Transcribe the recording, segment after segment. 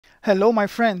Hello my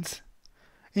friends!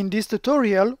 In this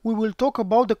tutorial we will talk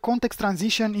about the context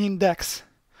transition in DAX.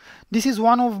 This is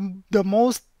one of the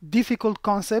most difficult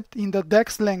concepts in the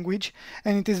DAX language,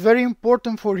 and it is very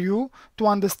important for you to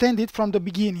understand it from the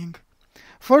beginning.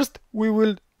 First we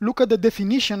will look at the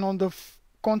definition on the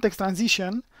context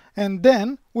transition, and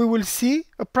then we will see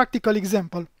a practical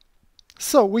example.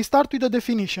 So we start with the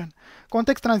definition.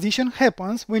 Context transition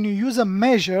happens when you use a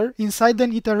measure inside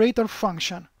an iterator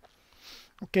function.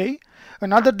 Okay,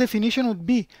 another definition would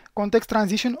be context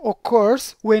transition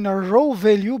occurs when a row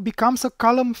value becomes a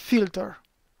column filter.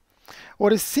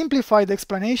 Or a simplified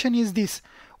explanation is this: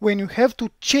 when you have to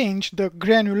change the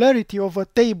granularity of a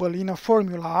table in a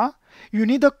formula, you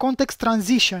need a context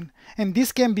transition, and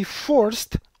this can be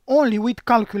forced only with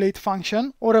calculate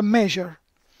function or a measure.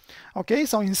 Okay,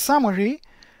 so in summary,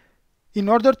 in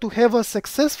order to have a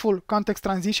successful context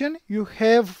transition, you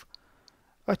have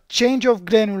a change of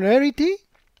granularity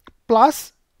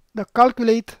plus the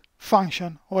calculate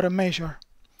function or a measure.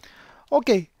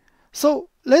 Okay, so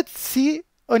let's see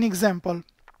an example.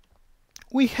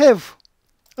 We have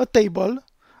a table,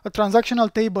 a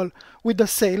transactional table with the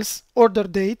sales order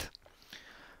date.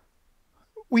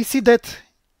 We see that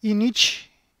in each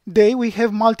day we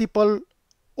have multiple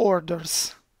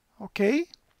orders. Okay,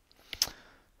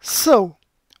 so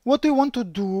what we want to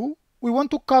do, we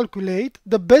want to calculate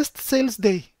the best sales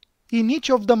day in each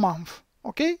of the month.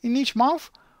 Okay, in each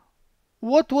month,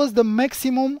 what was the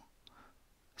maximum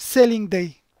selling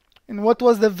day and what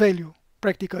was the value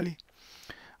practically.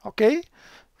 Okay,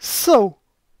 so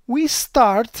we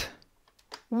start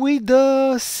with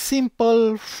a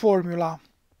simple formula,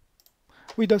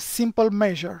 with a simple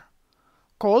measure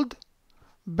called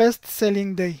best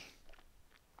selling day.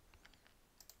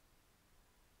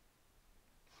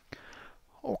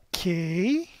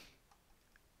 Okay,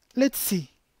 let's see.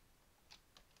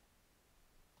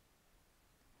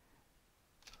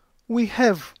 We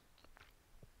have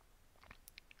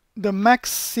the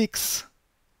max6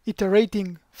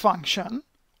 iterating function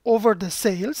over the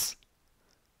sales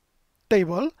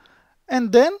table,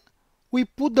 and then we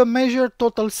put the measure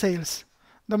total sales.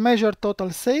 The measure total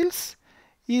sales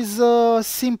is a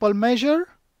simple measure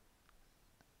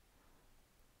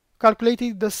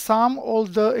calculating the sum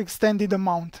of the extended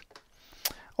amount.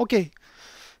 Okay,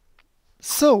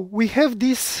 so we have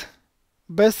this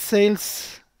best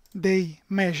sales day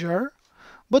measure,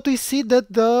 but we see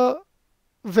that the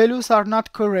values are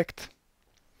not correct.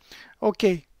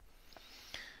 Okay,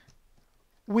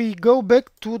 we go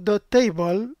back to the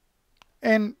table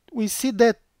and we see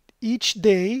that each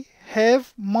day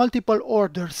have multiple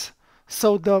orders,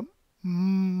 so the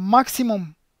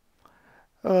maximum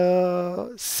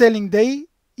selling day,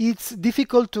 it's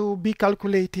difficult to be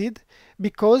calculated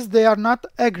because they are not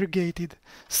aggregated.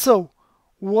 So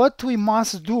what we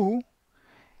must do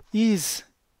is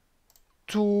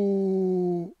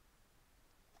to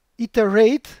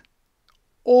iterate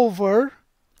over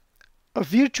a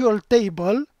virtual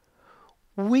table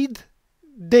with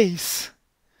days.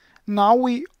 Now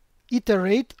we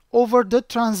iterate over the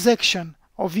transaction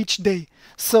of each day.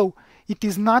 So it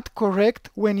is not correct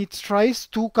when it tries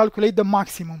to calculate the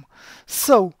maximum.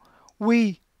 So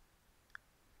we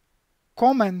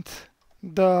comment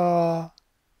the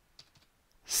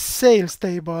sales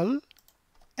table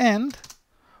and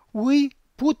we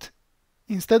put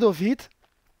instead of it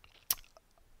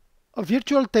a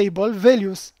virtual table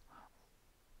values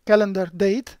calendar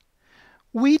date,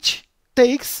 which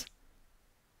takes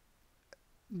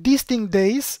distinct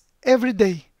days every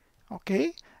day.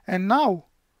 Okay, and now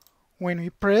when we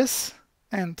press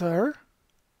enter,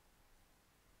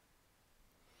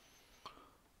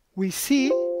 we see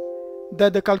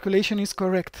that the calculation is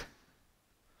correct.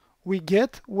 We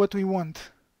get what we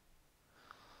want.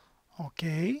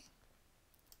 Okay,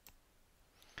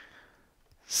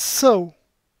 so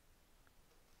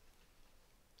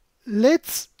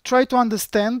let's try to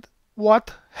understand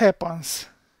what happens.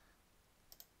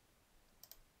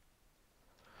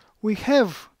 We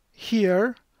have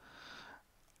here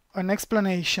an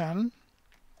explanation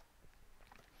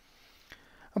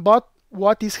about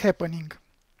what is happening.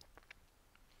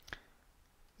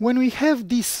 When we have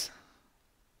this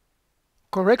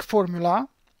correct formula,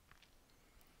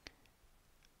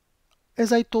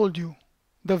 as I told you,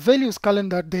 the values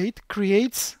calendar date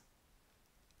creates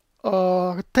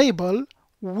a table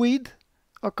with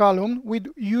a column with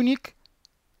unique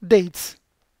dates,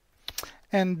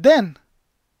 and then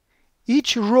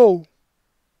each row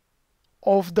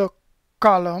of the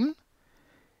column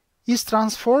is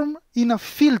transformed in a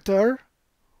filter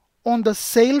on the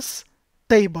sales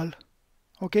table.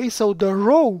 Okay, so the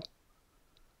row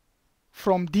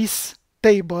from this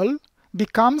table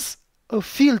becomes a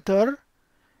filter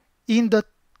in the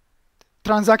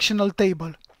transactional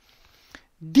table.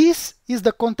 This is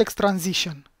the context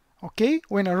transition, okay?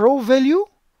 When a row value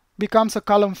becomes a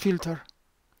column filter.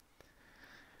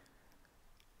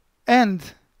 And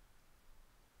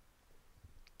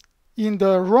in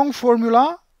the wrong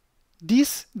formula,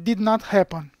 this did not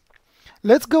happen.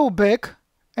 Let's go back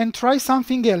and try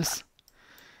something else.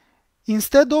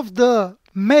 Instead of the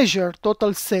measure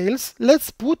total sales, let's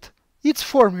put its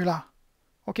formula,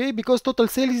 okay? Because total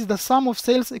sales is the sum of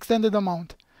sales extended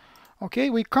amount. Okay,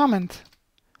 we comment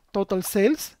total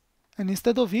sales, and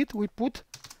instead of it, we put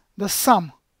the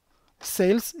sum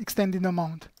sales extended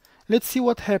amount. Let's see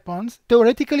what happens.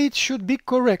 Theoretically, it should be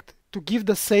correct to give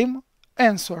the same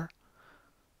answer.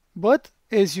 But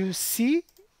as you see,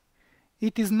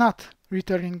 it is not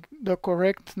returning the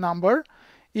correct number.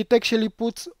 It actually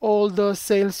puts all the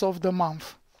sales of the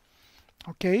month.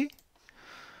 Okay?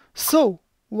 So,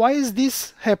 why is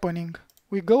this happening?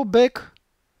 We go back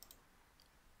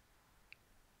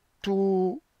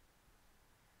to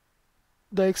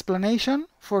the explanation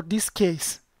for this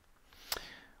case.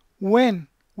 When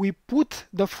we put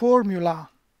the formula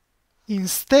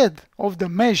instead of the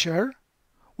measure,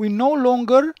 we no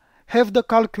longer have the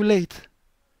calculate,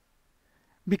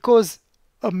 because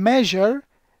a measure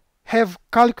have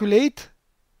calculate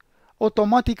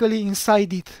automatically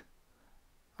inside it.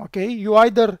 Okay, you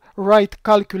either write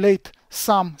calculate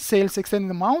sum sales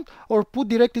extended amount or put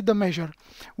directly the measure.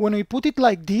 When we put it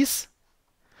like this,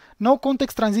 no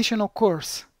context transition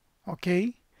occurs.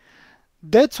 Okay,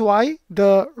 that's why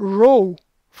the row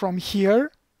from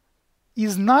here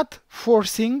is not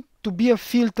forcing to be a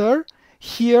filter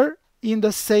here in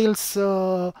the sales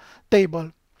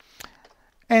table.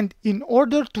 And in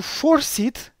order to force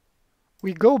it,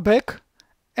 we go back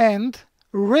and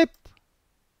wrap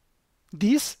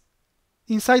this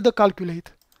inside the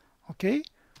calculate. Okay,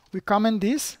 we comment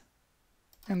this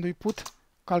and we put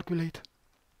calculate.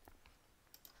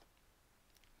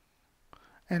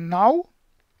 And now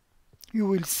you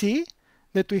will see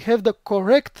that we have the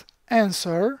correct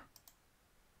answer,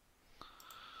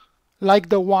 like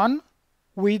the one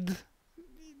with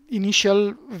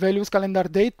initial values, calendar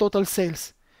date, total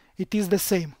sales. It is the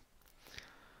same.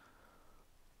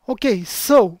 Okay,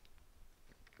 so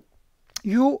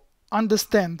you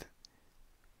understand.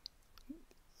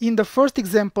 In the first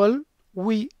example,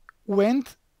 we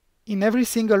went in every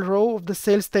single row of the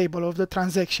sales table of the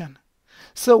transaction.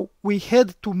 So we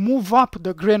had to move up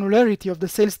the granularity of the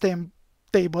sales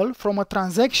table from a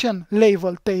transaction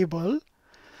level table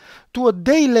to a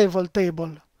day level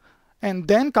table, and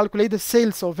then calculate the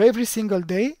sales of every single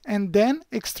day and then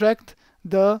extract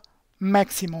the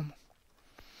maximum.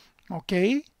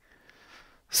 Okay,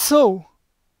 so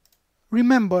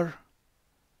remember,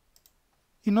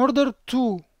 in order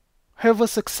to have a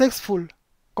successful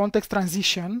context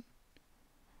transition,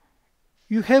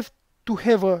 you have to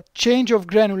have a change of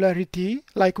granularity,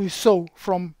 like we saw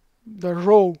from the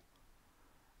row,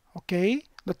 okay,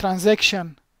 the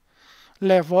transaction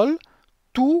level,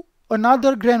 to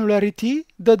another granularity,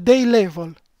 the day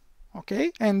level.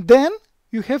 Okay, and then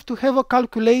you have to have a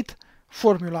calculate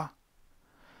formula.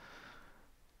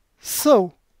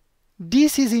 So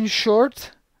this is in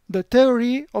short the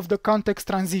theory of the context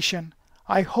transition.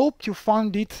 I hope you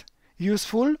found it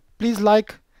useful. Please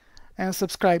like and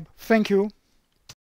subscribe. Thank you.